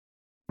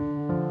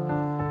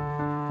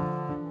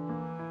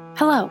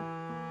Hello,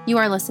 you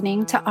are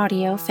listening to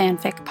Audio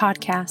Fanfic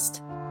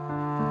Podcast.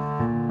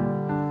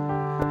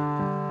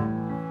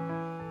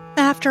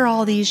 After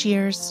All These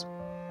Years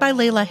by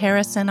Layla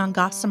Harrison on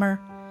Gossamer.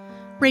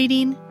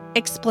 Rating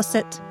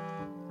explicit.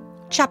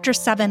 Chapter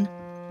 7.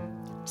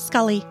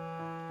 Scully.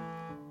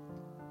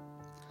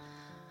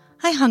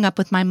 I hung up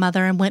with my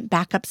mother and went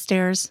back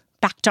upstairs,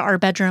 back to our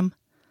bedroom.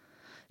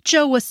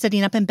 Joe was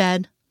sitting up in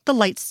bed, the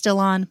lights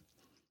still on.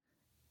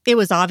 It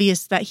was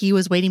obvious that he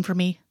was waiting for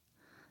me.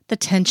 The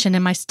tension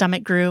in my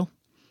stomach grew.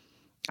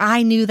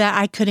 I knew that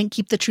I couldn't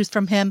keep the truth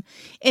from him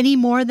any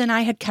more than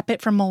I had kept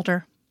it from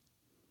Mulder.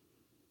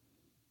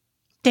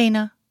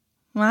 Dana,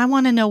 I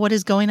want to know what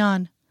is going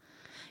on.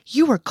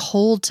 You were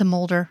cold to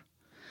Mulder.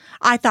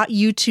 I thought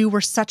you two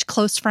were such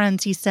close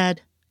friends, he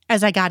said,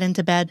 as I got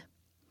into bed.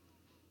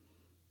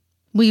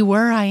 We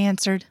were, I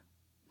answered.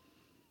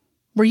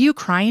 Were you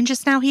crying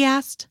just now, he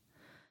asked,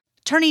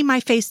 turning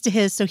my face to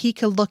his so he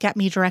could look at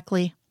me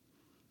directly.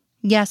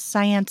 Yes,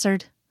 I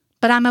answered,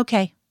 but I'm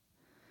okay.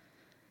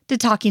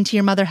 Did talking to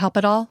your mother help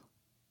at all?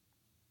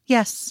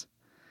 Yes.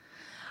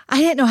 I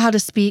didn't know how to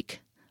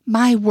speak.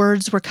 My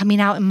words were coming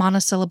out in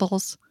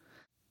monosyllables.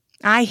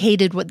 I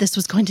hated what this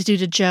was going to do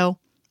to Joe.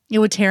 It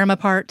would tear him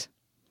apart.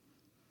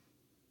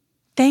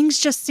 Things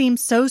just seem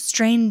so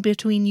strained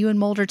between you and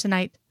Mulder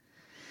tonight.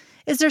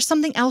 Is there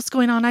something else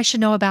going on I should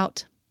know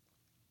about?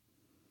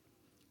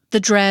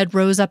 The dread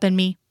rose up in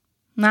me.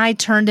 I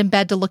turned in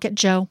bed to look at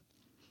Joe.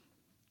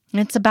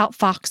 It's about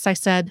Fox, I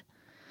said,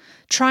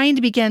 trying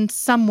to begin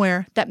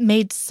somewhere that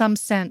made some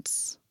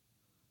sense.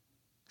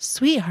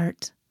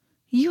 Sweetheart,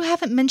 you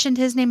haven't mentioned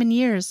his name in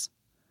years.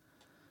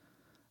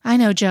 I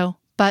know, Joe,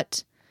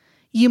 but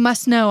you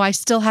must know I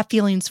still have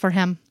feelings for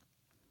him.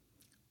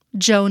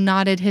 Joe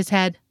nodded his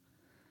head.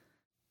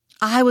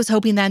 I was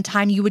hoping that in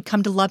time you would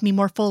come to love me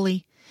more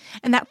fully,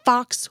 and that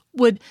Fox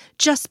would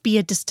just be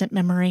a distant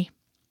memory.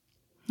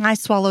 I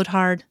swallowed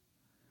hard.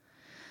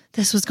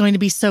 This was going to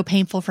be so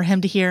painful for him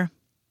to hear.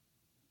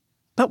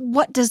 But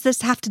what does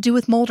this have to do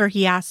with Mulder,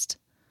 he asked.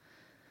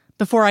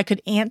 Before I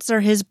could answer,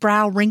 his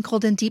brow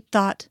wrinkled in deep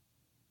thought.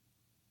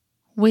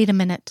 Wait a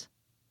minute.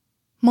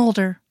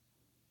 Mulder.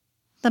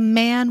 The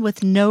man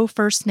with no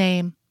first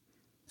name.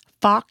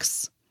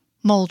 Fox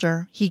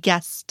Mulder, he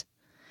guessed.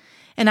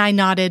 And I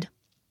nodded.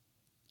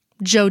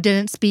 Joe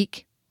didn't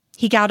speak.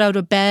 He got out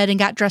of bed and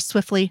got dressed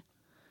swiftly.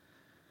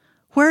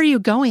 Where are you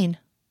going?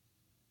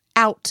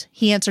 Out,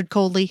 he answered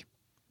coldly.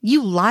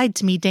 You lied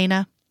to me,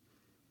 Dana.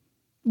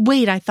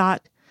 Wait, I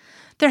thought.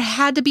 There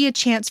had to be a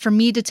chance for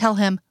me to tell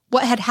him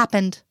what had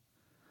happened.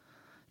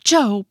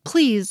 Joe,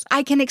 please,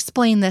 I can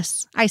explain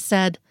this, I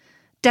said,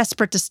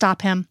 desperate to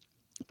stop him.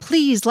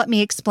 Please let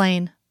me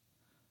explain.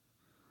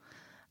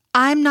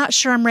 I'm not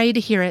sure I'm ready to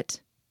hear it.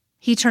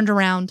 He turned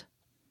around.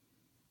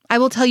 I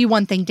will tell you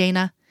one thing,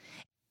 Dana.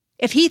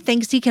 If he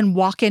thinks he can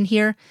walk in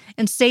here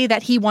and say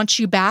that he wants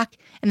you back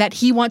and that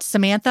he wants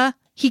Samantha,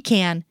 he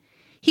can.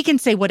 He can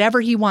say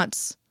whatever he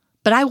wants.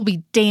 But I will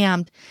be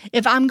damned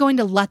if I'm going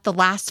to let the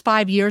last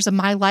 5 years of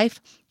my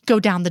life go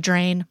down the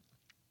drain.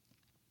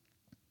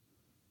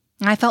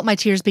 I felt my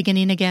tears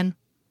beginning again.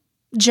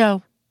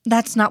 Joe,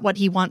 that's not what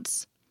he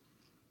wants.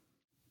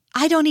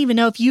 I don't even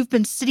know if you've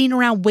been sitting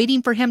around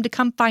waiting for him to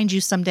come find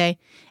you someday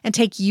and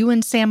take you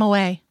and Sam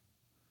away.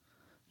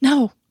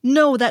 No,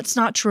 that's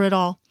not true at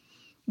all.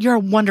 You're a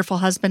wonderful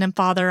husband and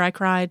father, I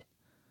cried.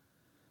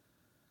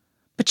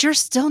 But you're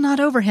still not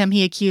over him,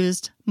 he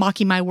accused,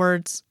 mocking my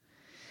words.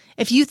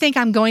 If you think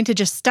I'm going to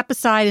just step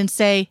aside and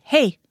say,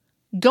 hey,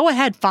 go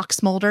ahead,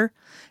 Fox Mulder,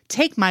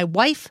 take my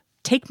wife,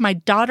 take my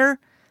daughter,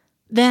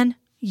 then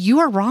you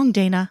are wrong,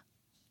 Dana.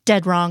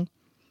 Dead wrong.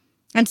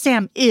 And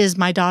Sam is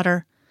my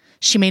daughter.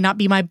 She may not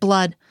be my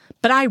blood,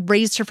 but I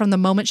raised her from the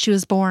moment she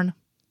was born.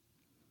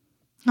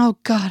 Oh,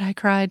 God, I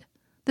cried.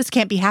 This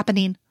can't be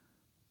happening.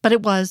 But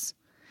it was.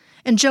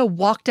 And Joe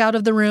walked out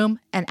of the room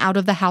and out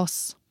of the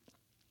house.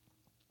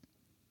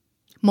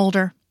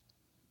 Mulder.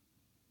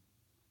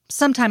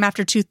 Sometime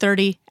after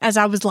 2:30, as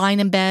I was lying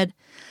in bed,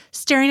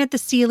 staring at the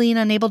ceiling,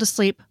 unable to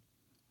sleep,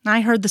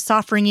 I heard the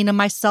soft ringing of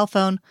my cell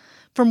phone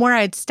from where I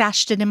had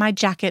stashed it in my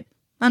jacket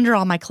under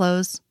all my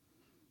clothes.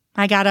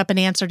 I got up and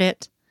answered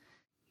it.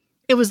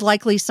 It was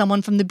likely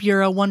someone from the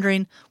bureau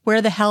wondering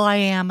where the hell I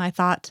am, I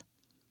thought.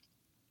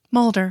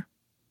 Mulder.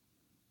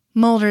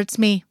 Mulder, it's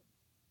me.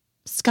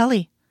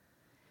 Scully.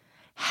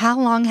 How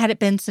long had it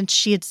been since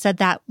she had said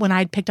that when I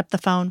had picked up the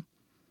phone?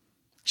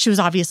 She was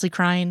obviously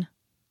crying.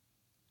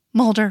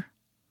 Mulder.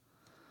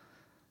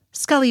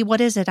 Scully, what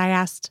is it? I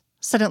asked,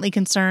 suddenly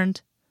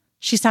concerned.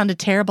 She sounded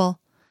terrible.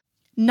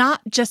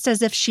 Not just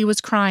as if she was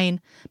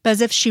crying, but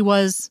as if she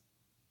was,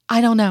 I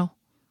don't know,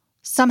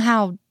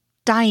 somehow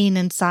dying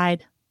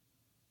inside.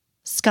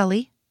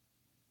 Scully?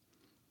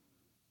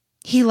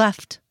 He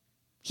left.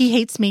 He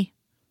hates me.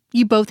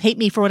 You both hate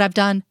me for what I've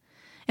done,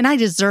 and I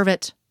deserve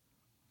it.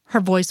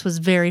 Her voice was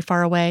very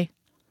far away.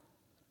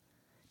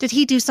 Did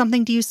he do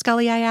something to you,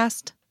 Scully? I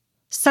asked,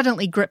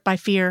 suddenly gripped by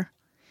fear.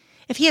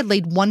 If he had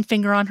laid one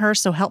finger on her,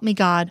 so help me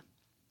God.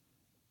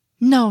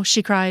 No,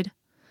 she cried.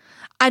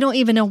 I don't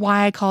even know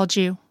why I called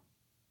you.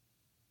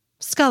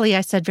 Scully,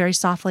 I said very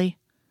softly.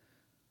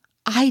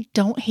 I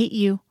don't hate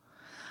you.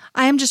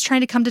 I am just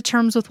trying to come to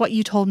terms with what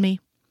you told me.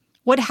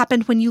 What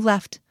happened when you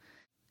left?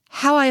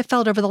 How I have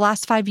felt over the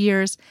last 5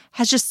 years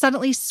has just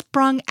suddenly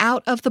sprung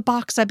out of the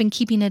box I've been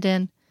keeping it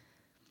in.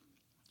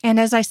 And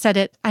as I said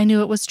it, I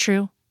knew it was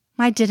true.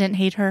 I didn't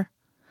hate her.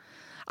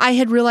 I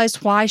had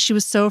realized why she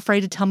was so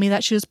afraid to tell me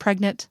that she was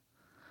pregnant.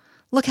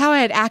 Look how I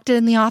had acted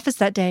in the office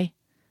that day.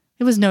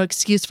 It was no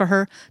excuse for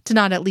her to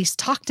not at least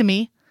talk to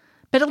me,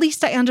 but at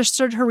least I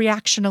understood her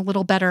reaction a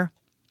little better.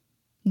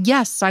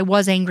 Yes, I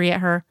was angry at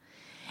her,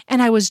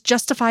 and I was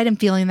justified in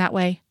feeling that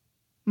way.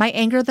 My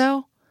anger,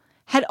 though,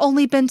 had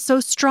only been so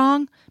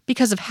strong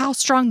because of how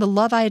strong the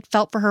love I had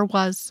felt for her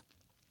was.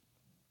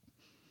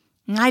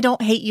 I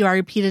don't hate you, I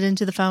repeated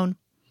into the phone.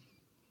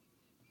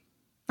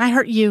 I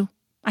hurt you.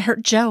 I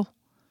hurt Joe.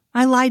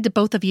 I lied to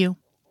both of you.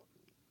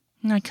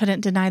 I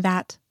couldn't deny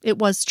that. It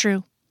was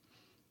true.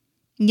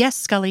 Yes,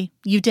 Scully,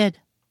 you did.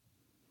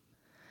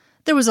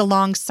 There was a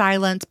long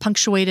silence,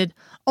 punctuated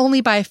only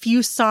by a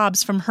few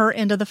sobs from her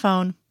end of the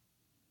phone.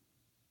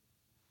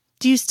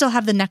 Do you still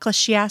have the necklace?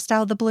 She asked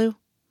out of the blue.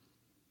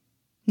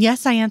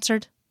 Yes, I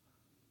answered,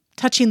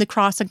 touching the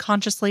cross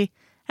unconsciously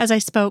as I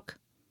spoke.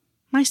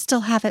 I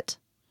still have it.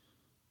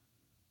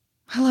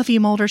 I love you,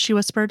 Mulder, she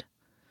whispered.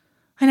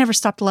 I never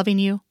stopped loving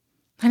you.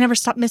 I never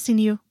stopped missing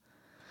you.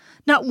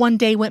 Not one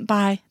day went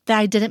by that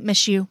I didn't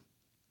miss you.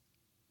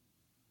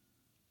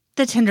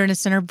 The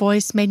tenderness in her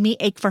voice made me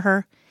ache for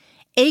her,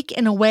 ache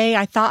in a way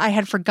I thought I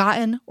had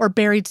forgotten or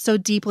buried so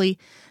deeply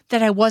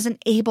that I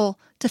wasn't able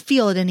to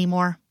feel it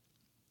anymore.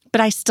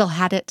 But I still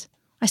had it.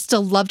 I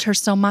still loved her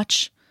so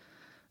much.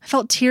 I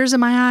felt tears in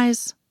my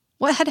eyes.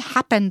 What had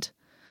happened?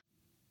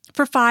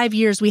 For 5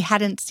 years we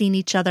hadn't seen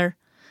each other,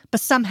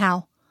 but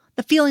somehow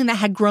the feeling that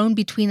had grown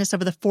between us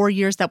over the 4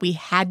 years that we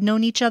had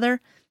known each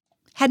other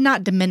had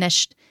not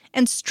diminished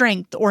in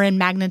strength or in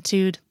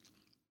magnitude.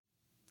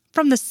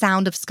 From the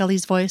sound of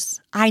Scully's voice,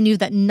 I knew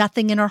that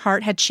nothing in her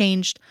heart had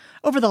changed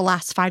over the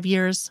last 5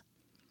 years.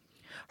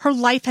 Her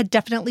life had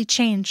definitely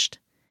changed,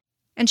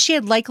 and she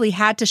had likely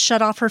had to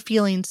shut off her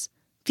feelings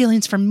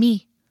for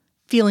me,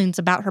 feelings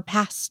about her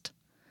past.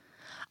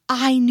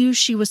 I knew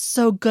she was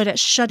so good at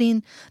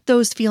shutting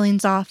those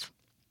feelings off.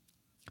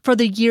 For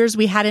the years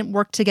we hadn't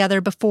worked together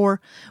before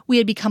we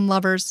had become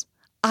lovers,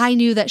 I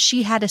knew that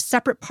she had a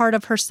separate part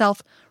of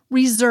herself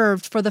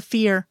reserved for the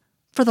fear,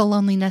 for the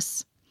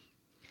loneliness.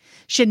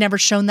 She had never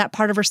shown that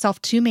part of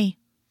herself to me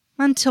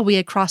until we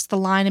had crossed the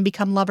line and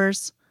become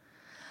lovers.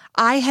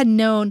 I had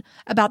known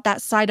about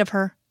that side of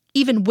her,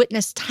 even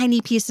witnessed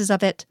tiny pieces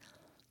of it,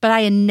 but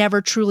I had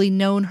never truly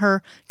known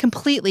her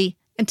completely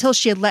until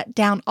she had let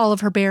down all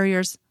of her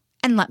barriers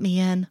and let me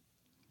in.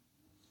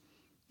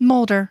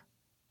 Mulder,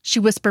 she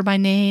whispered my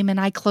name, and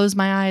I closed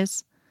my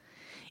eyes.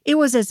 It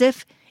was as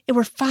if it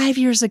were 5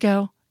 years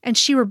ago and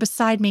she were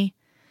beside me,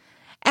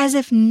 as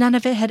if none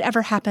of it had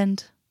ever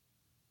happened.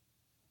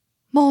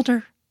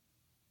 Mulder.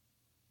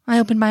 I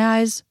opened my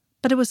eyes,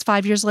 but it was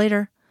 5 years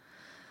later.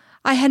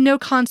 I had no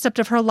concept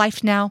of her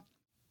life now,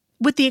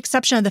 with the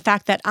exception of the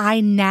fact that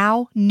I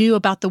now knew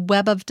about the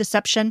web of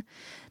deception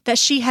that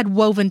she had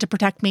woven to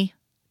protect me,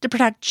 to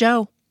protect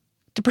Joe,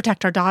 to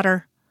protect our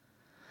daughter.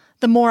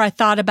 The more I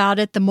thought about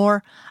it, the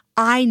more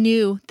I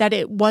knew that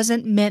it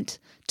wasn't meant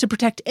to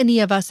protect any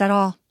of us at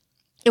all.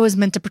 It was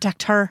meant to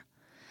protect her,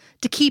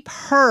 to keep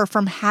her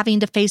from having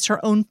to face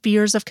her own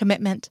fears of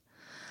commitment,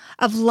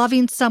 of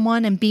loving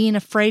someone and being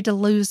afraid to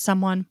lose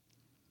someone.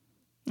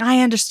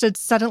 I understood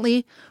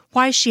suddenly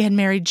why she had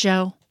married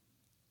Joe.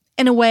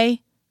 In a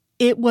way,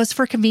 it was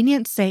for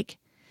convenience sake.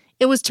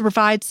 It was to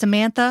provide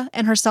Samantha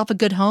and herself a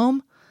good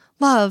home,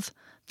 love,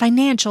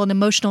 financial and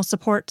emotional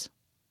support.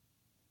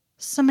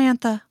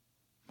 Samantha,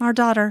 our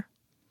daughter.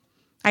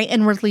 I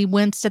inwardly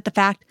winced at the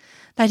fact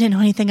that I didn't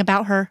know anything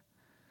about her.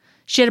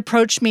 She had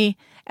approached me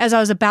as I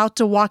was about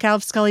to walk out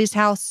of Scully's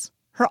house,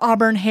 her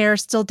auburn hair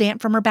still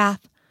damp from her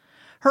bath.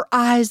 Her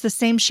eyes, the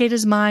same shade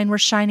as mine, were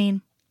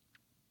shining.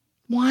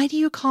 Why do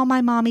you call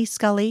my mommy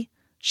Scully?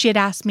 She had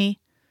asked me.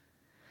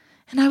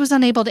 And I was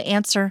unable to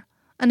answer,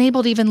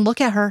 unable to even look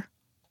at her.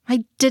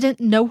 I didn't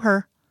know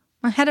her.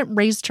 I hadn't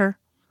raised her.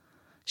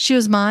 She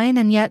was mine,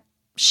 and yet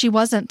she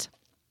wasn't.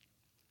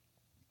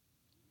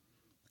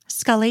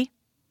 Scully,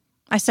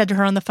 I said to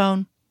her on the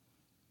phone,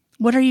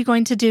 what are you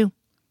going to do?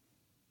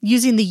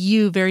 Using the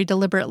you very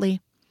deliberately.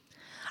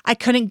 I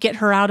couldn't get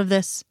her out of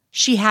this.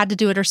 She had to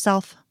do it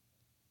herself.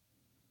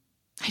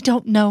 I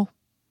don't know.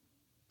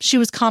 She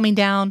was calming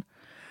down.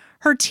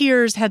 Her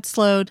tears had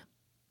slowed.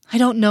 I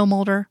don't know,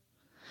 Mulder.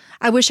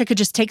 I wish I could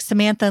just take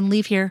Samantha and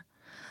leave here.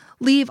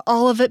 Leave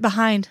all of it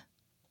behind.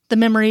 The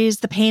memories,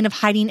 the pain of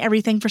hiding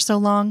everything for so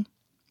long.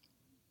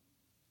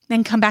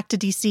 Then come back to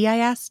DC, I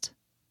asked.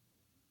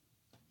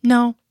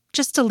 No,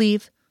 just to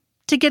leave.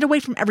 To get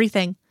away from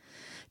everything.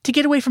 To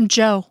get away from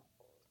Joe.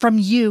 From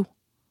you.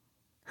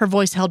 Her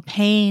voice held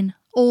pain,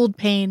 old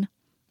pain.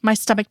 My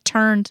stomach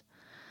turned.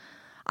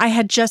 I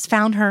had just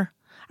found her.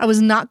 I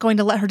was not going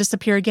to let her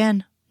disappear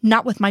again.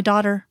 Not with my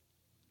daughter.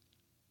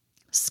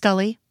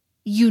 Scully,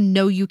 you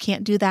know you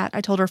can't do that,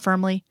 I told her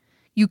firmly.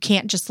 You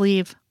can't just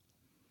leave.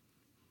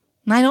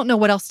 I don't know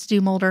what else to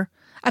do, Mulder.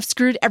 I've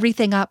screwed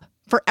everything up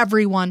for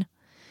everyone.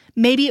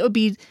 Maybe it would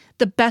be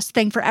the best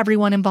thing for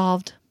everyone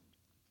involved.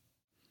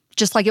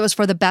 Just like it was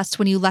for the best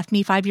when you left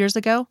me 5 years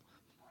ago?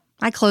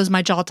 I closed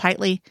my jaw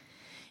tightly.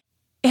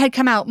 It had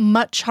come out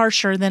much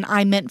harsher than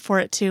I meant for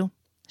it to.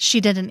 She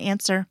didn't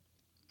answer.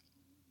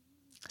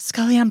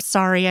 Scully, I'm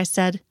sorry, I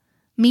said,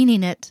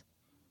 meaning it.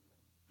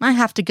 I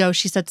have to go,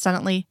 she said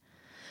suddenly.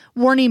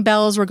 Warning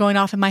bells were going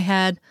off in my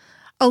head,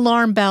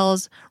 alarm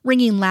bells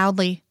ringing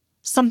loudly.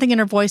 Something in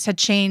her voice had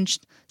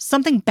changed.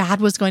 Something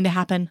bad was going to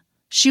happen.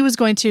 She was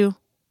going to...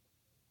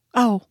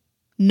 Oh,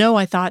 no,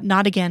 I thought,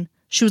 not again.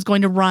 She was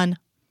going to run.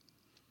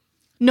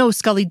 No,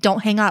 Scully,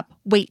 don't hang up.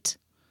 Wait.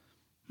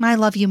 I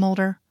love you,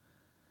 Mulder.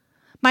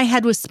 My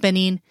head was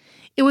spinning.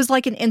 It was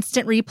like an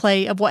instant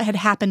replay of what had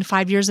happened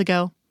 5 years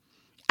ago.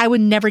 I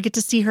would never get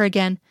to see her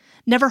again,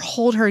 never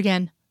hold her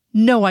again.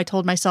 No, I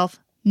told myself.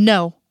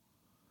 No.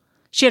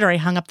 She had already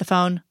hung up the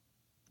phone.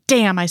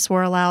 Damn, I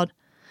swore aloud.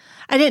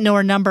 I didn't know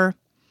her number.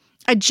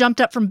 I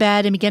jumped up from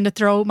bed and began to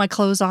throw my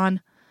clothes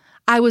on.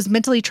 I was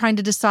mentally trying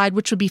to decide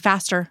which would be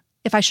faster,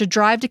 if I should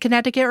drive to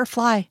Connecticut or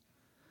fly.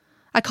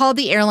 I called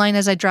the airline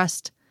as I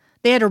dressed.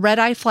 They had a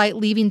red-eye flight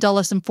leaving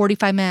Dulles in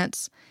 45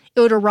 minutes. It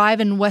would arrive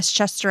in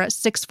Westchester at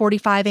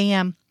 6:45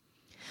 a.m.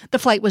 The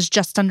flight was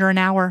just under an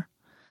hour.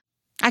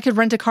 I could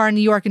rent a car in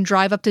New York and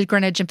drive up to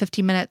Greenwich in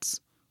 15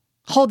 minutes.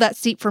 Hold that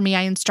seat for me,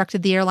 I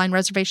instructed the airline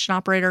reservation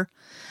operator.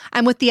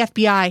 I'm with the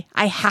FBI.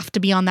 I have to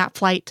be on that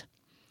flight.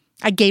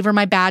 I gave her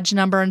my badge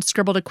number and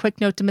scribbled a quick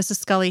note to Mrs.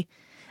 Scully,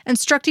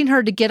 instructing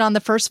her to get on the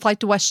first flight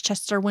to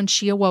Westchester when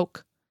she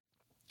awoke.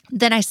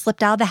 Then I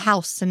slipped out of the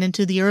house and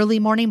into the early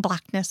morning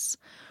blackness,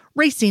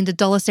 racing to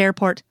Dulles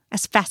Airport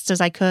as fast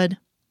as I could.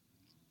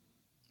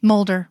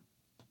 Mulder.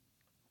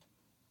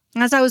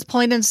 As I was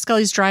pulling into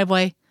Scully's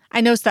driveway,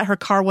 I noticed that her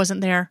car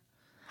wasn't there.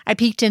 I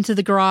peeked into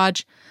the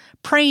garage,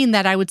 praying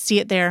that I would see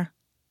it there.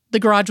 The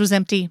garage was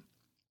empty.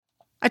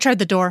 I tried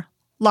the door.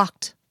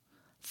 Locked.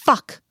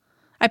 Fuck.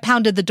 I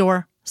pounded the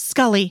door.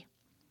 Scully.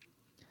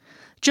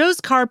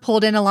 Joe's car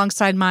pulled in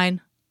alongside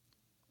mine.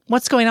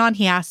 What's going on?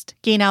 He asked,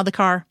 getting out of the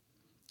car.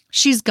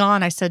 She's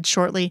gone, I said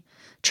shortly,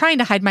 trying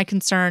to hide my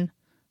concern.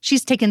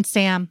 She's taken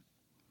Sam.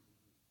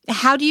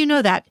 How do you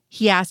know that?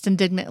 He asked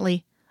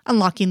indignantly,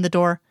 unlocking the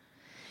door.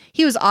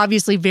 He was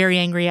obviously very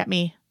angry at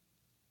me.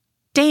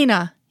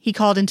 Dana, he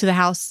called into the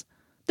house.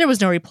 There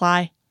was no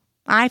reply.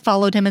 I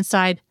followed him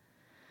inside.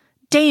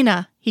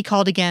 Dana, he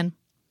called again.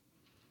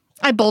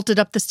 I bolted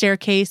up the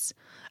staircase,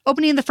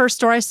 opening the first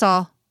door I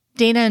saw,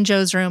 Dana and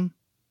Joe's room.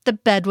 The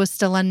bed was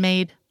still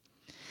unmade.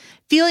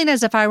 Feeling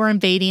as if I were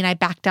invading, I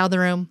backed out of the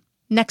room.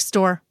 Next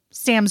door,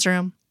 Sam's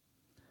room.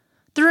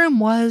 The room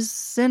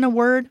was, in a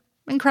word,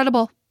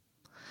 incredible.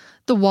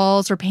 The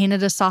walls were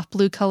painted a soft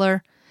blue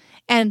color,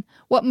 and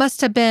what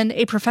must have been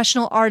a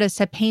professional artist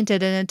had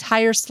painted an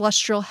entire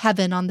celestial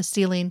heaven on the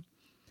ceiling.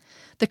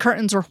 The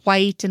curtains were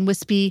white and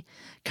wispy,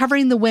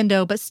 covering the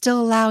window but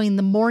still allowing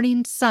the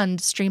morning sun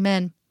to stream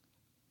in.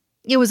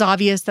 It was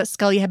obvious that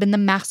Scully had been the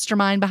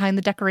mastermind behind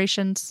the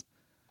decorations.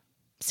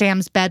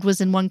 Sam's bed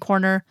was in one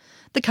corner.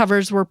 The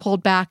covers were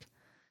pulled back.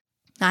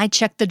 I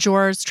checked the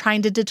drawers,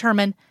 trying to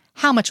determine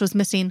how much was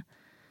missing.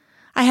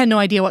 I had no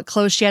idea what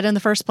clothes she had in the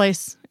first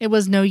place. It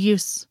was no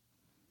use.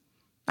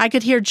 I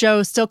could hear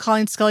Joe still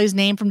calling Scully's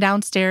name from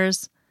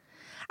downstairs.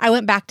 I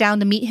went back down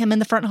to meet him in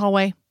the front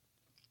hallway.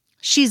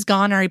 She's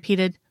gone, I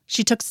repeated.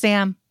 She took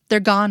Sam. They're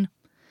gone.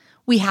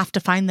 We have to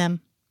find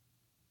them.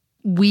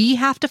 We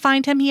have to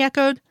find him, he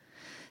echoed.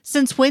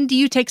 Since when do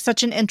you take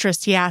such an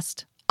interest, he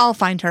asked. I'll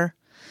find her.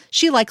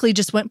 She likely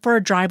just went for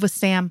a drive with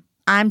Sam.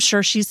 I'm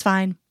sure she's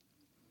fine.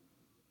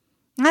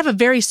 I have a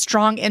very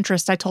strong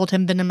interest, I told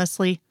him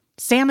venomously.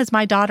 Sam is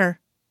my daughter.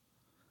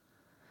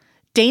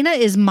 Dana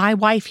is my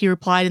wife, he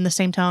replied in the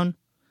same tone.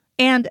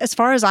 And as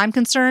far as I'm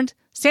concerned,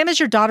 Sam is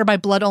your daughter by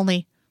blood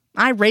only.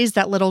 I raised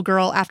that little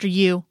girl after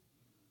you.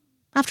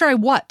 After I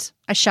what?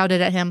 I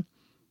shouted at him.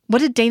 What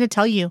did Dana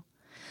tell you?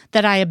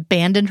 That I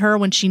abandoned her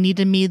when she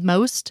needed me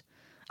most?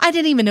 I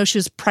didn't even know she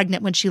was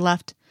pregnant when she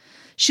left.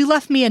 She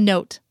left me a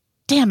note.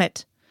 Damn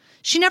it.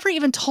 She never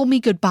even told me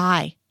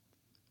goodbye.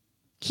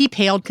 He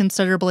paled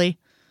considerably.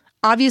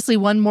 Obviously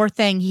one more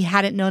thing he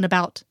hadn't known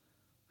about.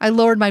 I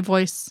lowered my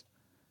voice.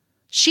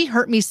 She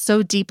hurt me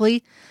so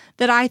deeply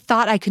that I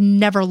thought I could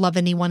never love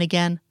anyone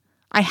again.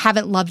 I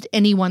haven't loved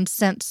anyone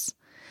since.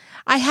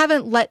 I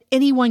haven't let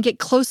anyone get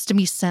close to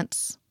me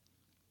since.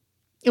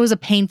 It was a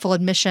painful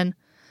admission,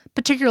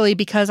 particularly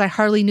because I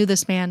hardly knew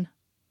this man.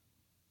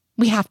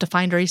 We have to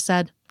find her, he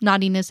said,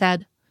 nodding his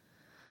head.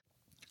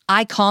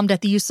 I calmed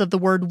at the use of the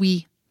word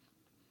we.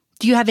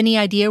 Do you have any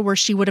idea where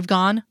she would have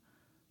gone?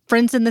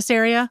 Friends in this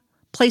area?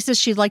 Places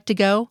she'd like to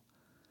go?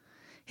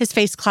 His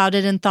face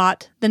clouded in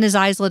thought, then his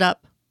eyes lit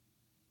up.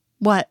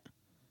 What?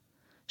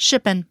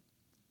 Shippen.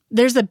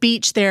 There's a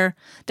beach there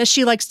that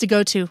she likes to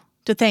go to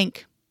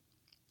think.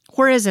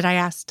 Where is it? I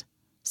asked.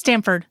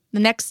 Stamford, the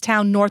next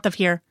town north of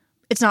here.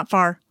 It's not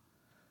far.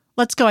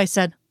 Let's go, I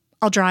said.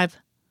 I'll drive.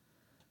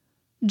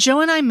 Joe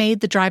and I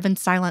made the drive in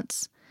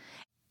silence.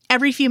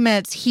 Every few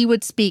minutes, he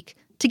would speak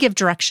to give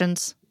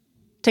directions.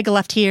 Take a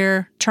left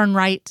here, turn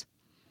right.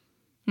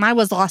 I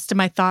was lost in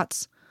my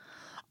thoughts.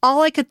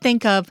 All I could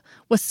think of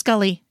was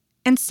Scully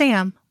and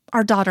Sam,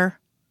 our daughter.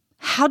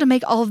 How to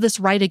make all of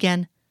this right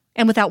again.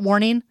 And without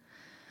warning,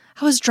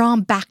 I was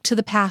drawn back to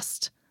the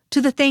past,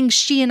 to the things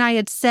she and I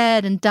had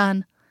said and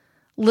done.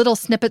 Little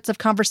snippets of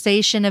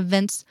conversation,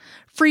 events,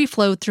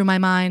 free-flowed through my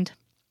mind.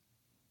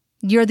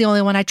 You're the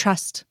only one I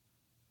trust.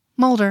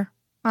 Mulder,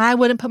 I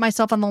wouldn't put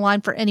myself on the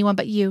line for anyone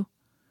but you.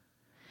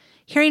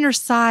 Hearing her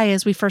sigh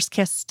as we first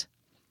kissed.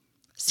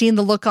 Seeing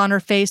the look on her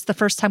face the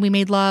first time we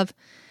made love,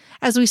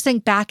 as we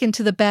sank back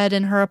into the bed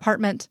in her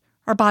apartment,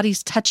 our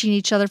bodies touching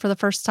each other for the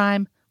first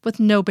time, with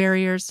no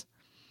barriers.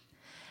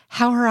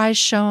 How her eyes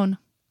shone.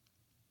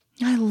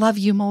 I love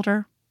you,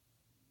 Mulder.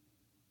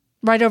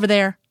 Right over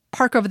there.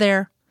 Park over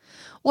there.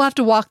 We'll have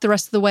to walk the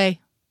rest of the way.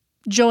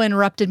 Joe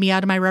interrupted me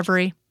out of my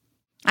reverie.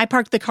 I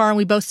parked the car and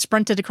we both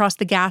sprinted across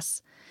the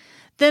gas,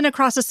 then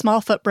across a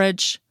small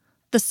footbridge.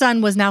 The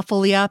sun was now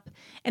fully up,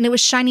 and it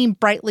was shining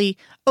brightly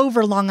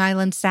over Long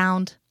Island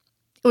Sound.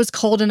 It was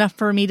cold enough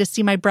for me to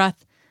see my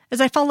breath as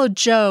I followed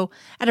Joe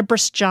at a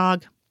brisk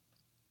jog.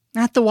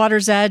 At the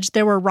water's edge,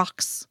 there were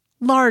rocks,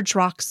 large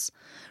rocks,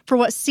 for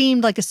what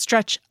seemed like a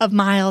stretch of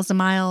miles and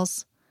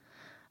miles.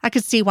 I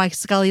could see why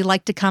Scully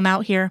liked to come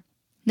out here.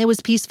 It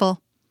was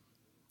peaceful.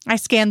 I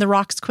scanned the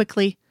rocks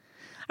quickly.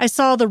 I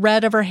saw the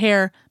red of her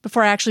hair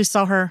before I actually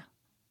saw her.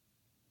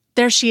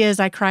 There she is,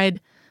 I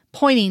cried,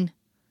 pointing.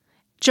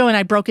 Joe and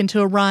I broke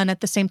into a run at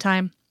the same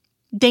time.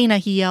 Dana,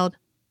 he yelled.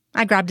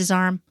 I grabbed his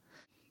arm.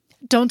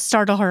 Don't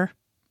startle her.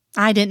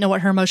 I didn't know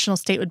what her emotional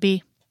state would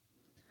be.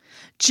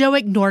 Joe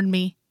ignored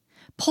me,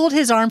 pulled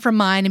his arm from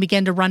mine, and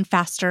began to run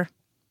faster.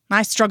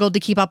 I struggled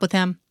to keep up with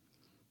him.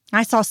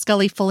 I saw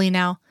Scully fully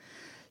now,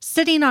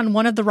 sitting on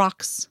one of the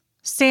rocks,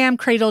 Sam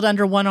cradled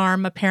under one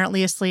arm,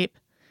 apparently asleep.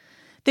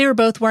 They were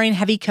both wearing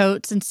heavy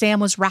coats, and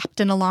Sam was wrapped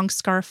in a long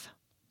scarf.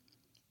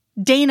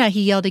 Dana,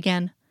 he yelled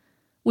again.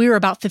 We were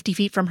about 50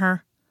 feet from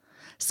her.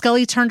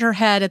 Scully turned her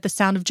head at the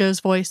sound of Joe's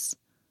voice.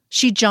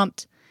 She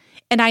jumped,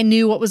 and I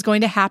knew what was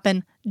going to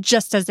happen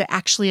just as it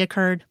actually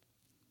occurred.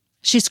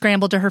 She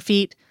scrambled to her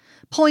feet,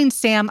 pulling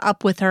Sam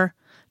up with her,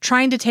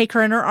 trying to take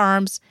her in her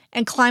arms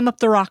and climb up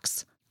the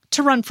rocks,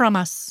 to run from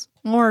us,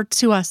 or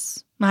to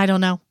us, I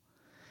don't know.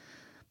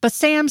 But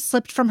Sam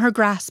slipped from her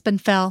grasp and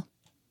fell.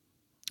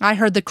 I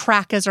heard the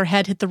crack as her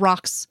head hit the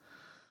rocks,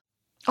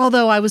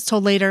 although I was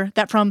told later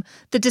that from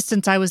the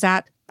distance I was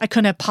at, I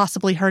couldn't have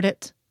possibly heard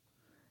it.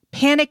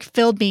 Panic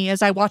filled me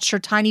as I watched her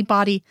tiny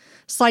body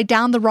slide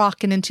down the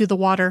rock and into the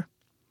water.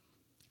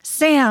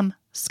 Sam!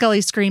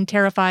 Scully screamed,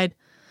 terrified.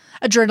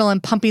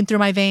 Adrenaline pumping through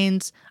my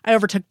veins, I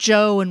overtook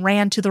Joe and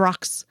ran to the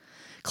rocks,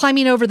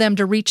 climbing over them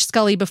to reach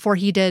Scully before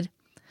he did.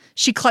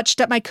 She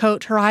clutched at my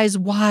coat, her eyes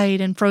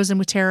wide and frozen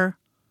with terror.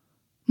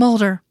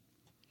 Mulder.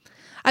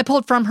 I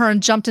pulled from her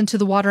and jumped into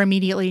the water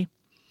immediately.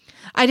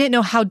 I didn't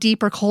know how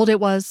deep or cold it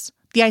was.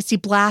 The icy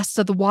blast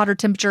of the water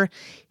temperature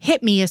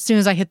hit me as soon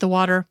as I hit the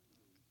water.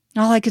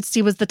 All I could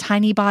see was the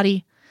tiny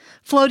body,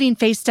 floating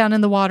face down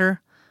in the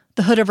water.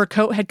 The hood of her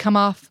coat had come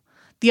off,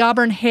 the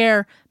auburn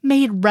hair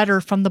made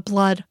redder from the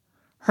blood,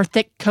 her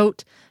thick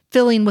coat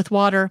filling with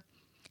water,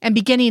 and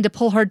beginning to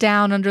pull her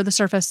down under the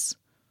surface.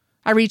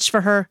 I reached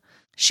for her.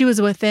 She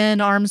was within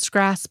arm's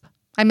grasp.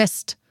 I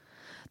missed.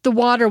 The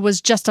water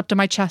was just up to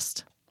my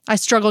chest. I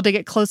struggled to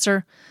get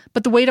closer,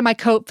 but the weight of my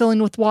coat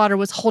filling with water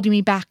was holding me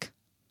back.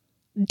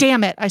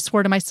 Damn it, I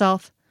swore to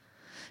myself.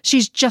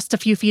 She's just a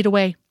few feet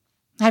away.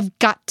 I've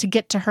got to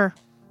get to her.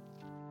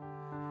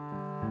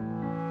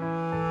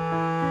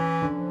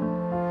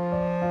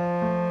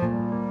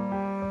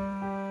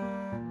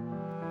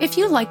 If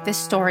you like this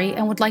story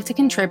and would like to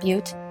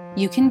contribute,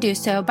 you can do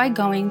so by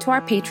going to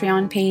our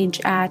Patreon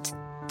page at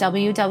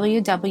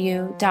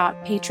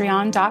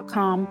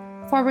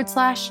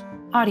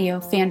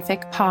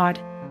www.patreon.com/audiofanficpod.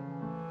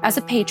 As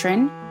a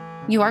patron,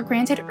 you are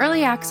granted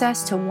early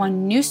access to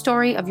one new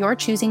story of your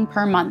choosing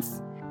per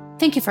month.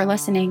 Thank you for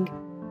listening,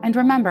 and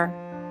remember,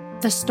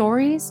 the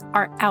stories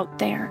are out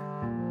there.